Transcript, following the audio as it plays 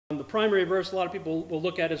primary verse a lot of people will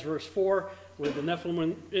look at is verse 4, with the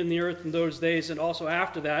Nephilim in the earth in those days, and also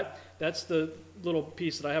after that. That's the little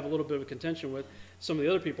piece that I have a little bit of a contention with some of the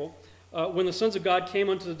other people. When the sons of God came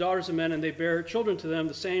unto the daughters of men, and they bare children to them,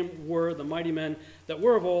 the same were the mighty men that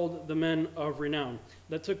were of old, the men of renown.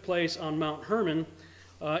 That took place on Mount Hermon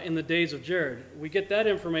in the days of Jared. We get that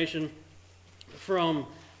information from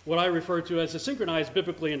what I refer to as the synchronized,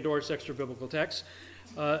 biblically endorsed extra-biblical texts.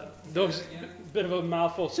 Those, bit of a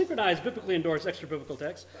mouthful, synchronized, biblically endorsed extra-biblical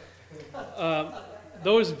texts.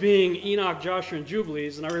 Those being Enoch, Joshua, and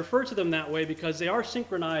Jubilees, and I refer to them that way because they are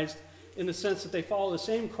synchronized in the sense that they follow the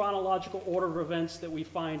same chronological order of events that we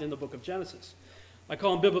find in the book of Genesis. I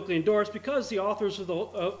call them biblically endorsed because the authors of the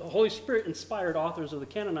Holy Spirit-inspired authors of the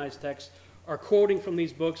canonized texts are quoting from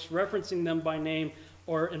these books, referencing them by name,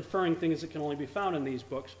 or inferring things that can only be found in these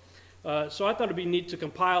books. So I thought it'd be neat to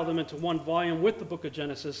compile them into one volume with the book of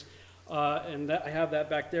Genesis, and I have that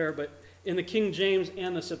back there, but in the King James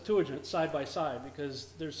and the Septuagint side by side,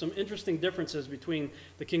 because there's some interesting differences between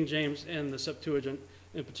the King James and the Septuagint,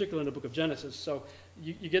 in particular in the book of Genesis. So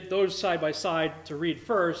you get those side by side to read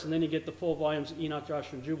first, and then you get the full volumes of Enoch,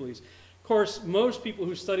 Joshua, and Jubilees. Of course, most people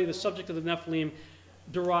who study the subject of the Nephilim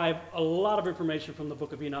derive a lot of information from the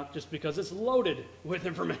book of Enoch, just because it's loaded with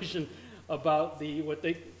information about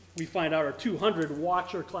we find out are 200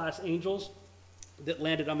 Watcher-class angels that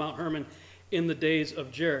landed on Mount Hermon in the days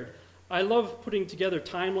of Jared. I love putting together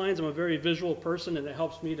timelines. I'm a very visual person, and it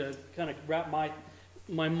helps me to kind of wrap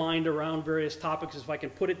my mind around various topics if I can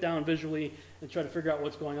put it down visually and try to figure out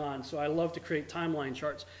what's going on. So I love to create timeline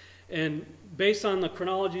charts. And based on the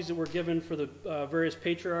chronologies that were given for the various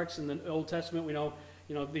patriarchs in the Old Testament, we know,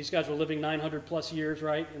 these guys were living 900 plus years,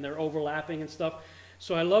 right? And they're overlapping and stuff.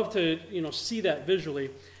 So I love to, see that visually.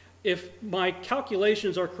 If my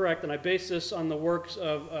calculations are correct, and I base this on the works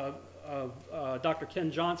of Dr.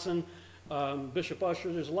 Ken Johnson, Bishop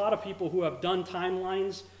Usher, there's a lot of people who have done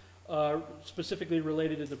timelines specifically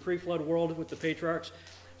related to the pre-flood world with the patriarchs.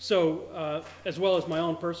 So, as well as my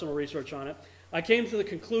own personal research on it, I came to the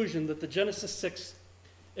conclusion that the Genesis 6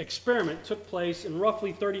 experiment took place in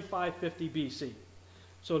roughly 3550 BC.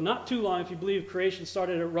 So not too long. If you believe creation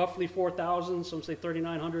started at roughly 4,000, some say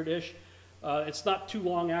 3,900-ish, it's not too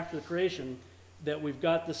long after the creation that we've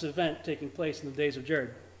got this event taking place in the days of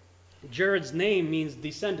Jared. Jared's name means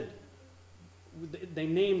descended. They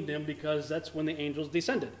named him because that's when the angels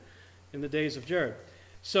descended, in the days of Jared.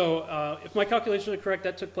 So if my calculations are correct,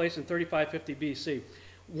 that took place in 3550 BC.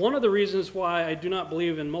 One of the reasons why I do not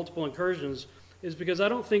believe in multiple incursions is because I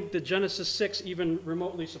don't think that Genesis 6 even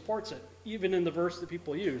remotely supports it, even in the verse that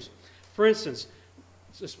people use. For instance,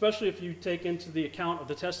 especially if you take into the account of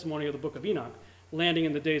the testimony of the book of Enoch, landing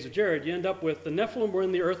in the days of Jared, you end up with the Nephilim were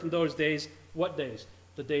in the earth in those days. What days?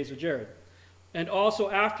 The days of Jared. And also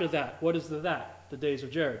after that, what is that? The days of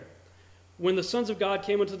Jared. When the sons of God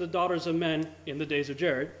came unto the daughters of men in the days of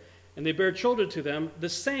Jared, and they bare children to them, the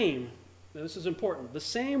same, now this is important, the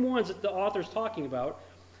same ones that the author's talking about,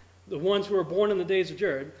 the ones who were born in the days of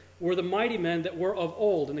Jared, were the mighty men that were of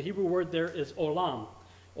old. And the Hebrew word there is olam.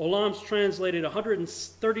 Olam's translated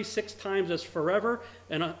 136 times as forever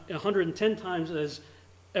and 110 times as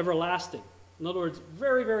everlasting. In other words,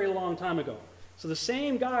 very, very long time ago. So the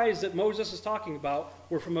same guys that Moses is talking about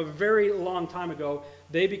were from a very long time ago.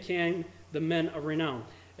 They became the men of renown.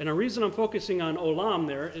 And the reason I'm focusing on Olam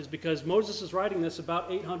there is because Moses is writing this about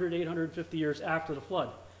 800, 850 years after the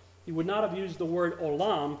flood. He would not have used the word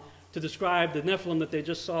Olam to describe the Nephilim that they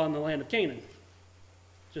just saw in the land of Canaan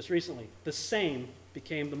just recently. The same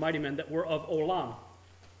became the mighty men that were of Olam,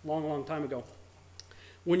 long, long time ago.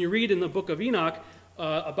 When you read in the book of Enoch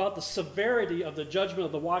about the severity of the judgment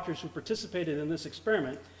of the watchers who participated in this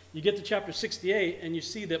experiment, you get to chapter 68 and you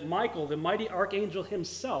see that Michael, the mighty archangel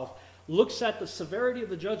himself, looks at the severity of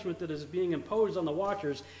the judgment that is being imposed on the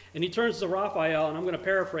watchers, and he turns to Raphael, and I'm going to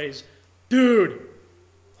paraphrase, dude,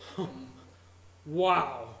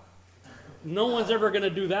 wow, no one's ever going to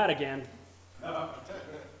do that again.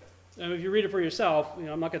 And if you read it for yourself,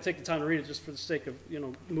 I'm not going to take the time to read it just for the sake of,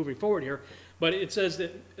 moving forward here. But it says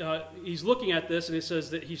that he's looking at this, and it says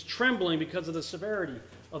that he's trembling because of the severity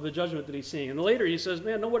of the judgment that he's seeing. And later he says,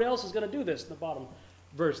 man, nobody else is going to do this in the bottom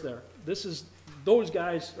verse there. Those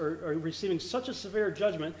guys are receiving such a severe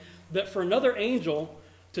judgment that for another angel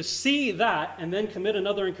to see that and then commit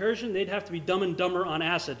another incursion, they'd have to be Dumb and Dumber on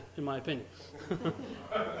acid, in my opinion.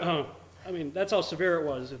 That's how severe it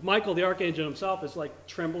was. If Michael, the archangel himself, is like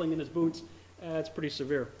trembling in his boots, it's pretty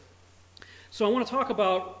severe. So I want to talk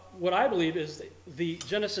about what I believe is the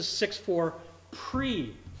Genesis 6:4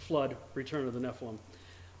 pre-flood return of the Nephilim.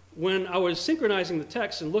 When I was synchronizing the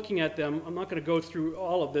text and looking at them, I'm not going to go through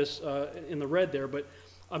all of this in the red there, but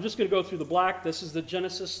I'm just going to go through the black. This is the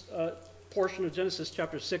Genesis portion of Genesis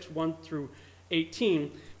chapter 6, 1 through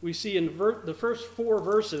 18. We see in the first 4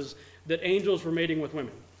 verses that angels were mating with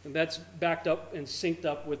women. And that's backed up and synced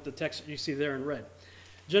up with the text that you see there in red.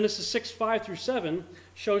 Genesis 6, 5 through 7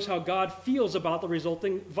 shows how God feels about the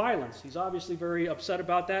resulting violence. He's obviously very upset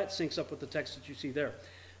about that. Syncs up with the text that you see there.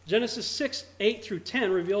 Genesis 6, 8 through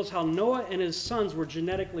 10 reveals how Noah and his sons were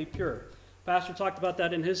genetically pure. Pastor talked about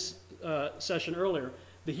that in his session earlier.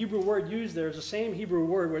 The Hebrew word used there is the same Hebrew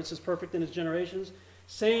word where it says perfect in his generations.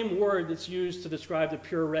 Same word that's used to describe the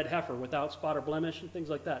pure red heifer without spot or blemish and things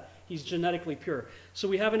like that. He's genetically pure. So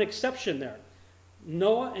we have an exception there.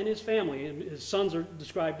 Noah and his family, and his sons are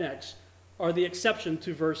described next, are the exception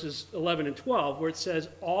to verses 11 and 12 where it says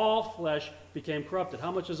all flesh became corrupted.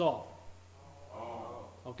 How much is all?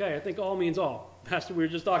 All. Okay, I think all means all. Pastor, we were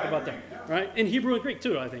just talking about that, right? In Hebrew and Greek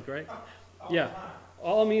too, I think, right? Yeah,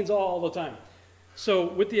 all means all the time.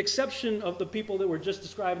 So with the exception of the people that were just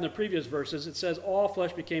described in the previous verses, it says all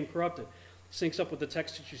flesh became corrupted. Syncs up with the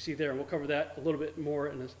text that you see there, and we'll cover that a little bit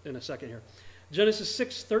more in a second here. Genesis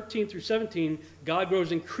 6, 13 through 17, God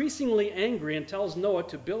grows increasingly angry and tells Noah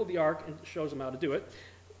to build the ark and shows him how to do it.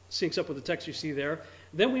 Syncs up with the text you see there.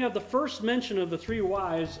 Then we have the first mention of the 3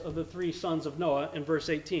 wives of the 3 sons of Noah in verse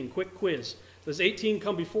 18. Quick quiz. Does 18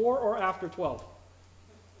 come before or after 12?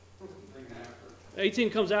 18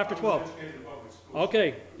 comes after 12.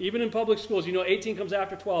 Okay, even in public schools, you know 18 comes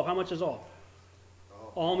after 12. How much is all?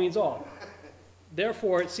 All means all.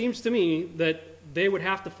 Therefore, it seems to me that they would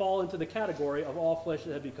have to fall into the category of all flesh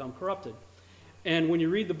that had become corrupted. And when you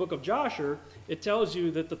read the book of Joshua, it tells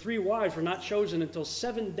you that the 3 wives were not chosen until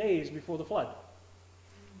 7 days before the flood,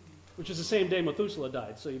 which is the same day Methuselah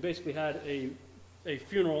died. So you basically had a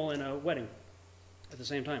funeral and a wedding at the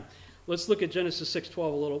same time. Let's look at Genesis 6:12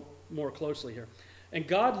 a little more closely here. And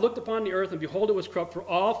God looked upon the earth, and behold, it was corrupt, for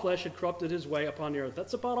all flesh had corrupted his way upon the earth.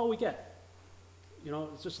 That's about all we get. You know,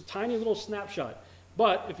 it's just a tiny little snapshot.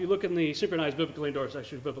 But if you look in the synchronized biblically endorsed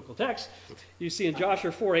actually biblical text, you see in Joshua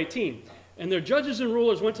 4:18, and their judges and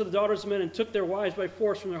rulers went to the daughters of men and took their wives by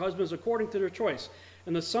force from their husbands according to their choice.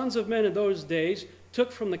 And the sons of men in those days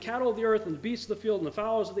took from the cattle of the earth and the beasts of the field and the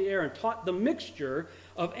fowls of the air and taught the mixture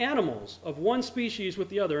of animals of one species with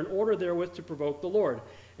the other in order therewith to provoke the Lord.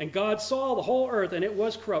 And God saw the whole earth, and it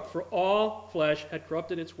was corrupt, for all flesh had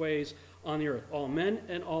corrupted its ways on the earth, all men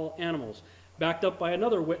and all animals. Backed up by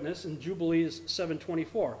another witness in Jubilees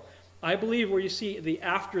 7:24. I believe where you see the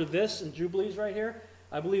after this in Jubilees right here,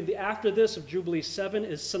 I believe the after this of Jubilees 7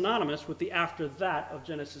 is synonymous with the after that of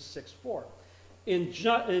Genesis 6:4. In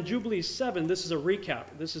Jubilees 7, this is a recap.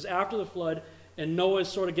 This is after the flood, and Noah is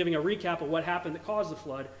sort of giving a recap of what happened that caused the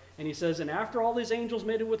flood. And he says, and after all these angels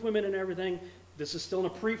mated with women and everything, this is still in a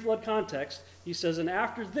pre-flood context, he says, and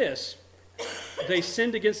after this, they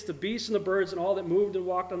sinned against the beasts and the birds and all that moved and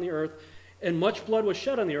walked on the earth, and much blood was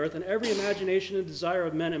shed on the earth, and every imagination and desire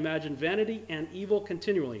of men imagined vanity and evil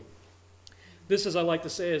continually. This, as I like to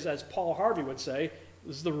say, is as Paul Harvey would say,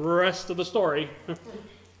 this is the rest of the story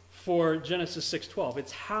for Genesis 6:12.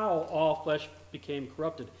 It's how all flesh became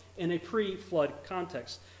corrupted in a pre-flood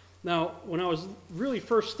context. Now, when I was really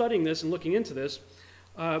first studying this and looking into this,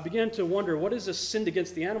 I began to wonder, what is this sinned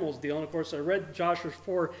against the animals deal? And of course, I read Joshua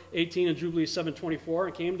 4:18 and Jubilees 7:24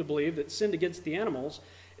 and came to believe that sinned against the animals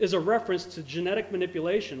is a reference to genetic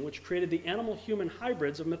manipulation, which created the animal-human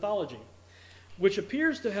hybrids of mythology, which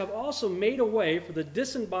appears to have also made a way for the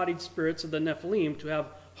disembodied spirits of the Nephilim to have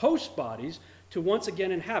host bodies to once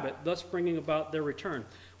again inhabit, thus bringing about their return.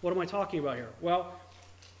 What am I talking about here? Well,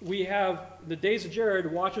 we have the days of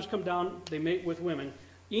Jared, watchers come down, they mate with women.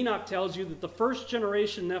 Enoch tells you that the first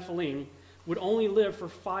generation Nephilim would only live for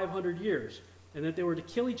 500 years, and that they were to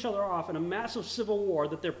kill each other off in a massive civil war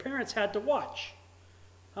that their parents had to watch.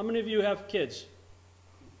 How many of you have kids?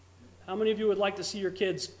 How many of you would like to see your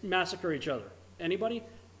kids massacre each other? Anybody?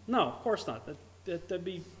 No, of course not. That'd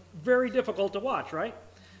be very difficult to watch, right?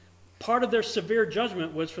 Part of their severe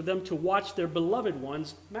judgment was for them to watch their beloved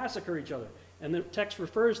ones massacre each other. And the text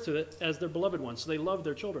refers to it as their beloved ones, so they loved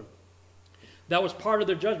their children. That was part of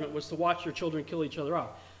their judgment, was to watch their children kill each other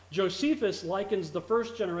off. Josephus likens the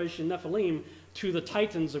first generation Nephilim to the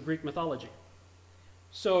Titans of Greek mythology.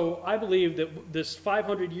 So I believe that this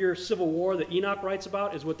 500-year civil war that Enoch writes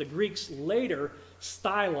about is what the Greeks later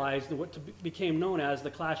stylized and what became known as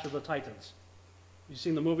the Clash of the Titans. You've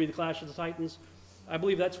seen the movie The Clash of the Titans? I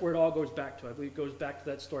believe that's where it all goes back to. I believe it goes back to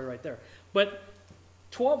that story right there. But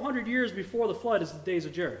 1,200 years before the flood is the days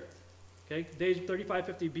of Jared. Okay, days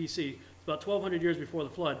 3550 BC, It's about 1,200 years before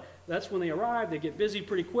the flood. That's when they arrive. They get busy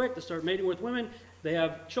pretty quick. They start mating with women. They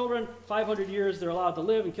have children. 500 years they're allowed to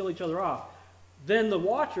live and kill each other off. Then the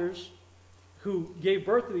watchers who gave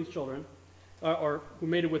birth to these children, or who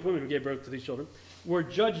mated with women who gave birth to these children, were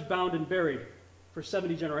judged, bound, and buried for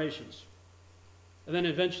 70 generations. And then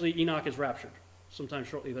eventually Enoch is raptured, sometime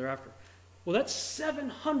shortly thereafter. Well, that's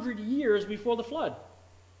 700 years before the flood.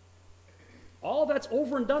 All that's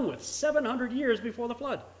over and done with, 700 years before the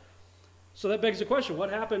flood. So that begs the question, what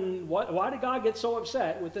happened? Why did God get so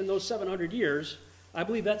upset within those 700 years? I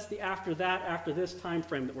believe that's the after this time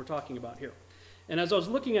frame that we're talking about here. And as I was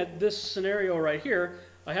looking at this scenario right here,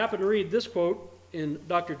 I happened to read this quote in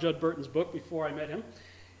Dr. Judd Burton's book before I met him.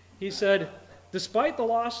 He said, "Despite the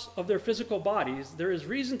loss of their physical bodies, there is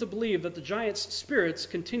reason to believe that the giants' spirits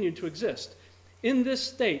continued to exist. In this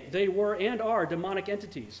state, they were and are demonic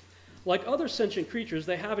entities. Like other sentient creatures,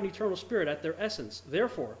 they have an eternal spirit at their essence.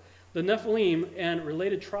 Therefore, the Nephilim and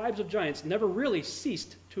related tribes of giants never really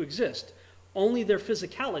ceased to exist. Only their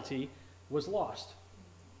physicality was lost."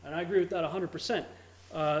 And I agree with that 100%.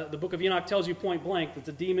 The book of Enoch tells you point blank that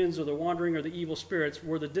the demons or the wandering or the evil spirits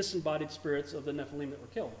were the disembodied spirits of the Nephilim that were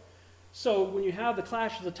killed. So when you have the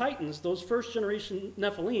clash of the Titans, those first generation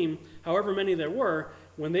Nephilim, however many there were,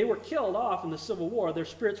 when they were killed off in the Civil War, their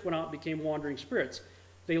spirits went out and became wandering spirits.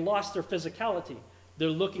 They lost their physicality. They're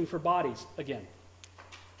looking for bodies again.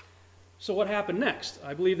 So what happened next?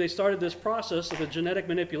 I believe they started this process of the genetic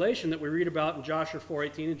manipulation that we read about in Joshua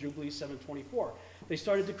 4:18 and Jubilees 7:24. They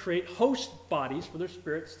started to create host bodies for their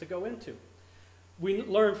spirits to go into. We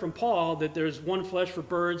learn from Paul that there's one flesh for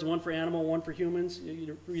birds, one for animal, one for humans.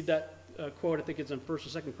 You read that quote, I think it's in 1st or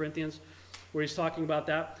 2nd Corinthians, where he's talking about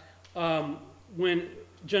that. When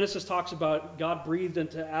Genesis talks about God breathed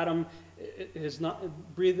into Adam's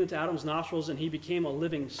nostrils and he became a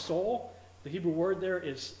living soul, the Hebrew word there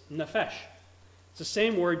is nephesh. It's the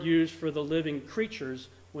same word used for the living creatures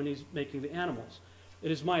when he's making the animals.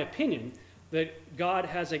 It is my opinion that God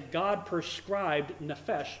has a God-prescribed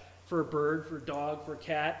nephesh for a bird, for a dog, for a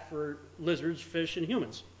cat, for lizards, fish, and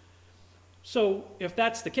humans. So if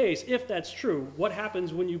that's the case, if that's true, what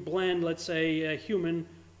happens when you blend, let's say, a human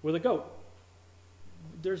with a goat?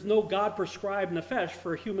 There's no God-prescribed nephesh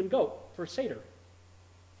for a human goat, for a satyr.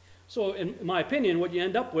 So in my opinion, what you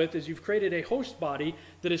end up with is you've created a host body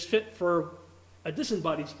that is fit for a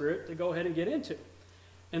disembodied spirit to go ahead and get into.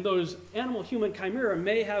 And those animal-human chimera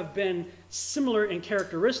may have been similar in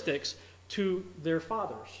characteristics to their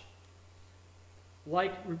fathers.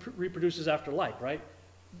 Like reproduces after like, right?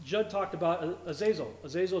 Judd talked about Azazel.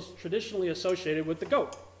 Azazel is traditionally associated with the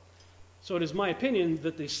goat. So it is my opinion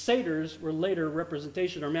that the satyrs were later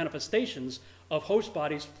representation or manifestations of host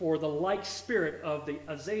bodies for the like spirit of the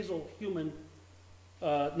Azazel human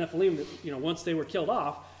Nephilim that, once they were killed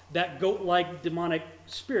off, that goat-like demonic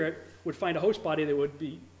spirit would find a host body that would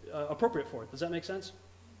be appropriate for it. Does that make sense?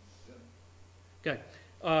 Okay.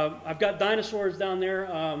 I've got dinosaurs down there,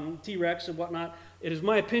 T-Rex and whatnot. It is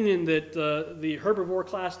my opinion that the herbivore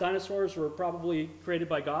class dinosaurs were probably created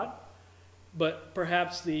by God, but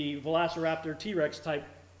perhaps the Velociraptor T-Rex type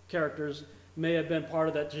characters may have been part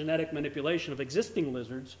of that genetic manipulation of existing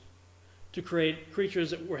lizards to create creatures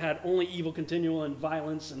that had only evil continual and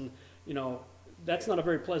violence, and that's not a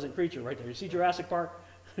very pleasant creature right there. You see Jurassic Park?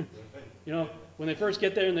 When they first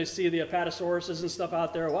get there and they see the apatosauruses and stuff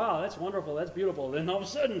out there, wow, that's wonderful, that's beautiful. Then all of a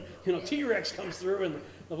sudden, T-Rex comes through and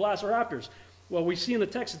the Velociraptors. Well, we see in the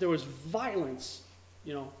text that there was violence,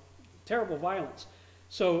 terrible violence.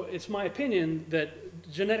 So it's my opinion that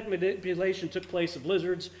genetic manipulation took place of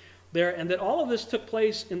lizards there, and that all of this took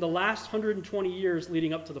place in the last 120 years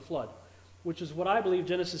leading up to the flood, which is what I believe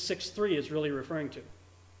Genesis 6:3 is really referring to.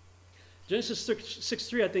 Genesis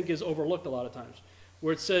 6:3, I think, is overlooked a lot of times,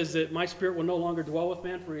 where it says that my spirit will no longer dwell with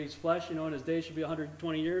man, for he's flesh, and his days should be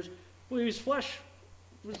 120 years. Well, he's flesh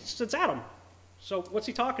since Adam. So what's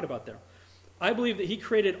he talking about there? I believe that he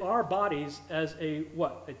created our bodies as a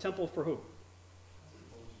temple for who?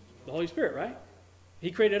 The Holy Spirit, right?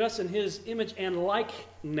 He created us in his image and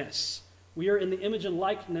likeness. We are in the image and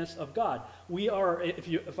likeness of God. We are,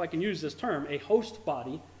 if I can use this term, a host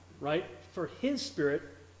body, right, for his spirit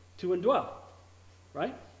to indwell,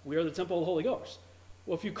 right? We are the temple of the Holy Ghost.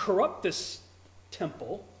 Well, if you corrupt this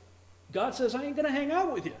temple, God says, I ain't going to hang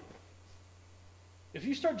out with you. If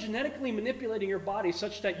you start genetically manipulating your body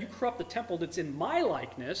such that you corrupt the temple that's in my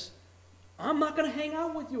likeness, I'm not going to hang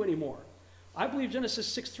out with you anymore. I believe Genesis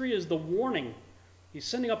 6:3 is the warning. He's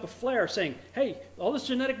sending up a flare saying, hey, all this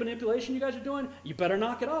genetic manipulation you guys are doing, you better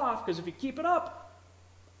knock it off, because if you keep it up,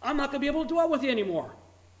 I'm not going to be able to dwell with you anymore.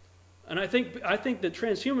 And I think that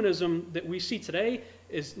transhumanism that we see today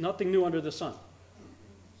is nothing new under the sun.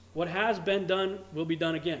 What has been done will be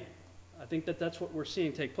done again. I think that that's what we're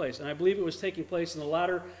seeing take place. And I believe it was taking place in the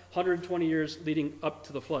latter 120 years leading up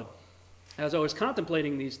to the flood. As I was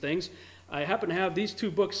contemplating these things, I happen to have these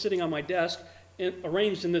two books sitting on my desk,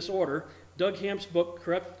 arranged in this order. Doug Hamp's book,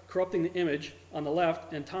 Corrupting the Image, on the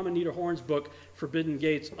left, and Tom and Nita Horn's book, Forbidden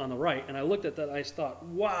Gates, on the right. And I looked at that and I thought,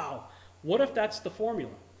 wow, what if that's the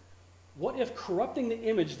formula? What if corrupting the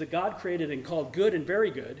image that God created and called good and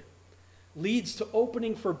very good leads to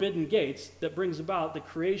opening forbidden gates that brings about the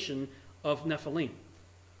creation of Nephilim?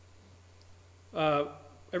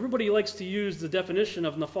 Everybody likes to use the definition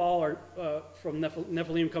of Nephal, or from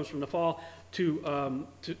Nephilim comes from Nephal,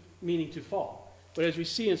 to meaning to fall. But as we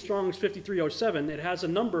see in Strong's 5307, it has a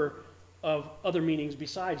number of other meanings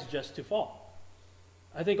besides just to fall.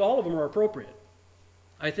 I think all of them are appropriate.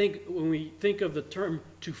 I think when we think of the term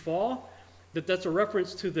to fall, that's a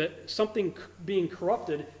reference to something being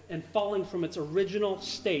corrupted and falling from its original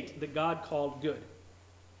state that God called good.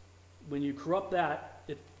 When you corrupt that,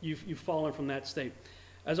 you've fallen from that state.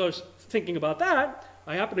 As I was thinking about that,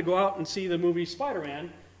 I happened to go out and see the movie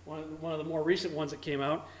Spider-Man, one of the more recent ones that came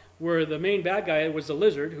out, where the main bad guy was the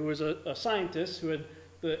lizard, who was a scientist who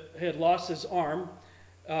had lost his arm,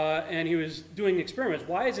 and he was doing experiments.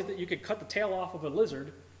 Why is it that you could cut the tail off of a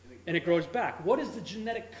lizard and it grows back? What is the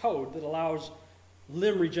genetic code that allows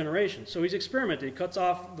limb regeneration? So he's experimenting. He cuts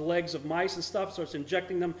off the legs of mice and stuff, starts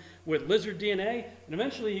injecting them with lizard DNA, and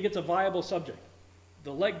eventually he gets a viable subject.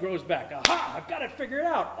 The leg grows back. Aha! I've got it figured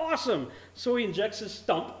out. Awesome! So he injects his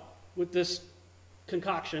stump with this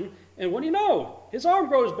concoction, and what do you know? His arm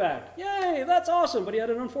grows back. Yay! That's awesome! But he had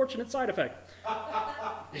an unfortunate side effect.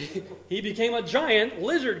 He became a giant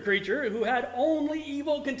lizard creature who had only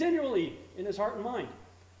evil continually in his heart and mind.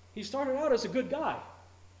 He started out as a good guy.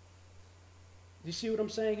 Do you see what I'm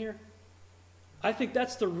saying here? I think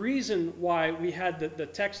that's the reason why we had the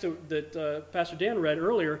text that Pastor Dan read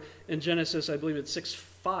earlier in Genesis, I believe it's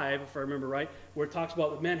 6:5, if I remember right, where it talks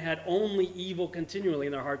about that men had only evil continually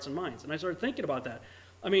in their hearts and minds. And I started thinking about that.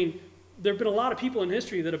 I mean, there have been a lot of people in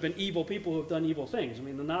history that have been evil people who have done evil things. I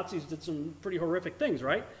mean, the Nazis did some pretty horrific things,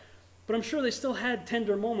 right? But I'm sure they still had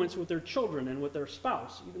tender moments with their children and with their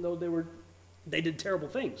spouse, even though they did terrible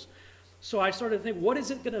things. So I started to think, what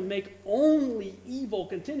is it going to make only evil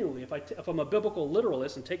continually? If I'm a biblical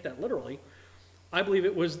literalist and take that literally, I believe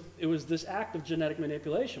it was this act of genetic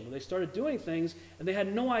manipulation where they started doing things and they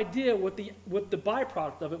had no idea what the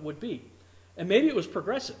byproduct of it would be. And maybe it was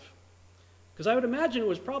progressive, because I would imagine it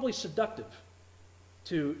was probably seductive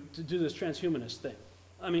to do this transhumanist thing.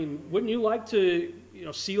 I mean, wouldn't you like to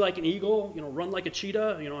see like an eagle, run like a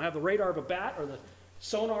cheetah, have the radar of a bat or the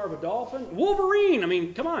sonar of a dolphin? Wolverine! I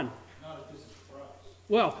mean, come on. Not if this is the price.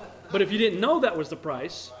 Well, but if you didn't know that was the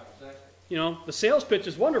price, Right, exactly. The sales pitch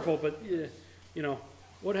is wonderful, but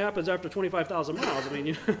what happens after 25,000 miles? I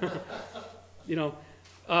mean,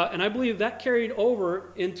 and I believe that carried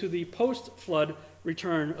over into the post-flood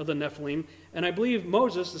return of the Nephilim. And I believe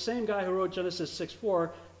Moses, the same guy who wrote Genesis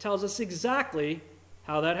 6:4, tells us exactly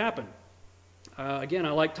how that happened. Again,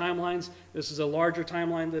 I like timelines. This is a larger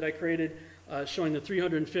timeline that I created, showing the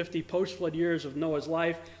 350 post-flood years of Noah's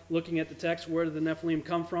life, looking at the text, where did the Nephilim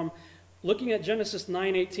come from? Looking at Genesis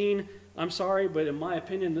 9:18, I'm sorry, but in my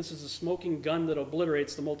opinion, this is a smoking gun that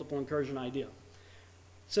obliterates the multiple incursion idea. It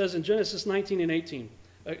says in Genesis 9:18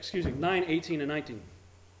 and 19,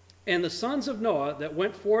 and the sons of Noah that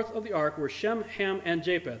went forth of the ark were Shem, Ham, and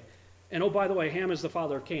Japheth. And oh, by the way, Ham is the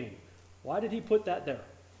father of Canaan. Why did he put that there?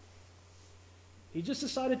 He just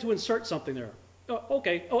decided to insert something there.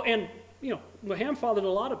 Okay. Oh, and Ham fathered a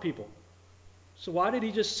lot of people. So why did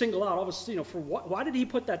he just single out all of us? Why did he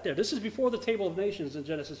put that there? This is before the table of nations in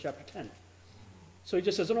Genesis chapter 10. So he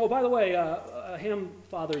just says, oh, by the way, Ham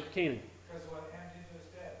fathered Canaan. Because what Ham did to his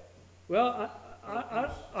dad. Well,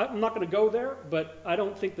 I'm not going to go there, but I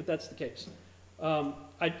don't think that that's the case. And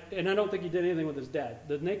I don't think he did anything with his dad.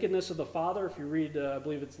 The nakedness of the father, if you read, I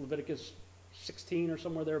believe it's Leviticus 16 or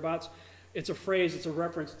somewhere thereabouts, it's a phrase, it's a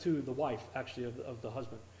reference to the wife, actually, of the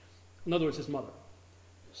husband. In other words, his mother.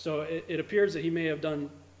 So it appears that he may have done,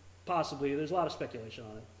 possibly, there's a lot of speculation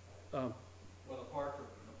on it. Well, apart from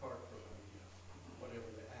whatever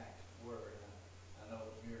the acts were, and I know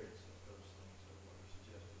myriads of those things are what are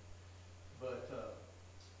suggested. But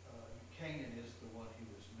Canaan is the one who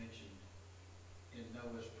was mentioned in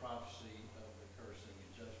Noah's prophecy of the cursing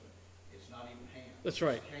and judgment. It's not even Ham. That's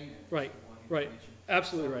right. It's Canaan is Right. the one who's Right. mentioned.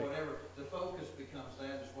 Absolutely So right. whatever, the focus becomes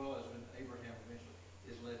that, as well as when Abraham eventually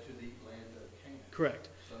is led to the land of Canaan. Correct.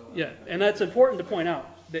 So, Yeah, and that's important to point out,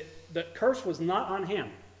 that the curse was not on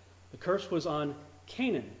Ham. The curse was on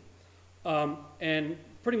Canaan. And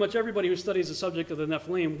pretty much everybody who studies the subject of the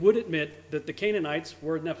Nephilim would admit that the Canaanites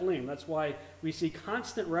were Nephilim. That's why we see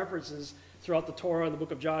constant references throughout the Torah and the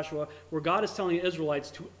book of Joshua where God is telling the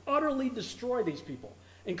Israelites to utterly destroy these people,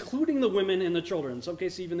 including the women and the children, in some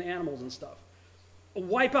cases even the animals and stuff.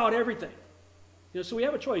 Wipe out everything. So we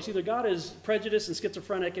have a choice. Either God is prejudiced and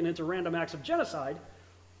schizophrenic and into random acts of genocide,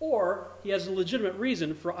 or he has a legitimate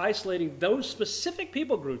reason for isolating those specific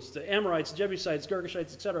people groups, the Amorites, Jebusites,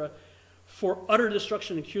 Girgashites, etc., for utter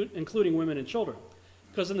destruction, including women and children.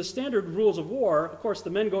 Because in the standard rules of war, of course, the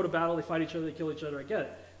men go to battle, they fight each other, they kill each other, I get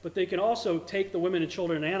it. But they can also take the women and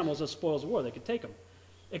children and animals as spoils of war. They can take them.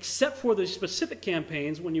 Except for the specific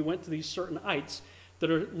campaigns when you went to these certain ites that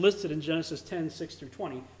are listed in Genesis 10, 6 through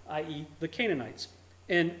 20, i.e. the Canaanites.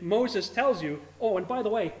 And Moses tells you, oh, and by the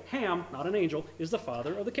way, Ham, not an angel, is the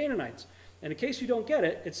father of the Canaanites. And in case you don't get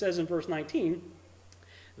it, it says in verse 19,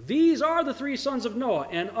 these are the 3 sons of Noah,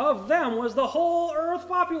 and of them was the whole earth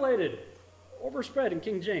populated. Overspread in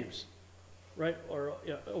King James, right? Or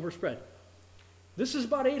yeah, overspread. This is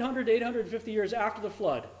about 800 to 850 years after the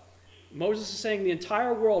flood. Moses is saying the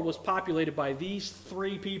entire world was populated by these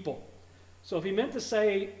 3 people. So if he meant to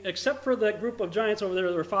say, except for that group of giants over there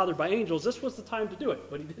that were fathered by angels, this was the time to do it.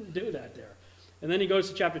 But he didn't do that there. And then he goes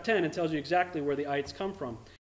to chapter 10 and tells you exactly where the ites come from.